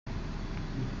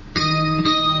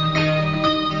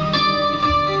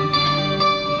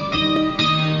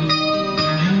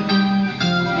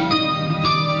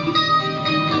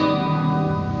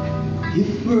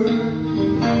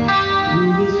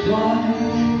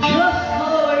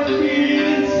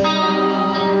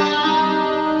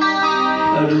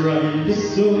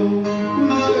soul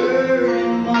was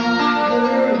hurting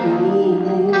my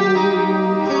home.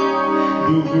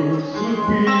 The words would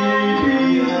be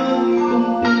beyond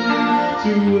complete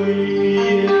to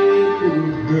any ever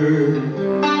heard.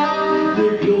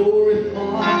 They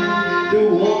glorify the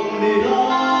one that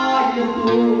I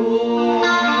adore.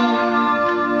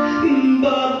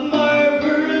 But my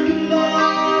words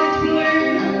cannot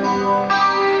explain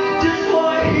just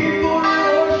why he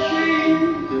brought shame.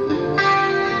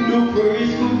 No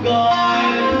praise for God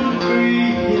to free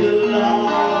the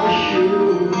love show.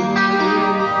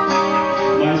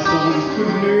 My songs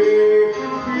could never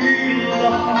feel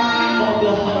the heart of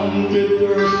the 100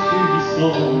 thirsty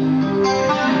songs,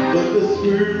 but the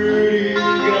Spirit in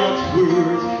God's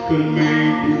words could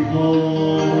make me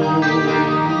whole.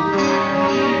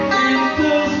 It's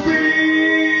the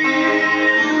Spirit,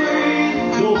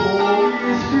 the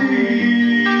Holy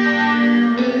Spirit,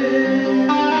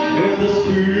 and the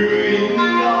Spirit in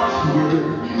God's word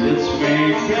that's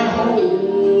makes me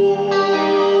whole.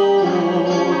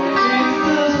 It's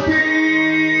the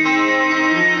Spirit,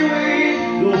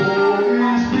 the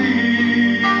Holy Spirit.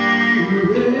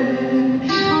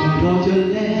 Don't you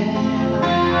let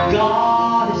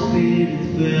God's Spirit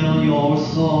fill your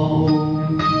soul.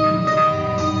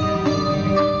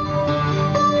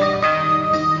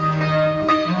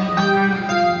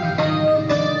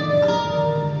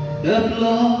 The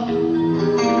blood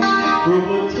from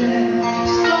a death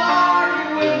started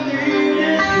when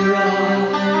needed right.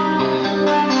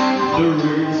 The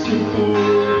race to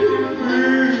food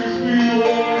first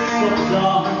belongs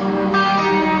sometimes.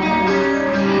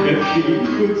 If she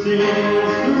puts in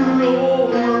the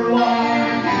road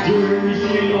wide, there's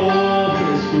in all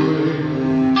his grace.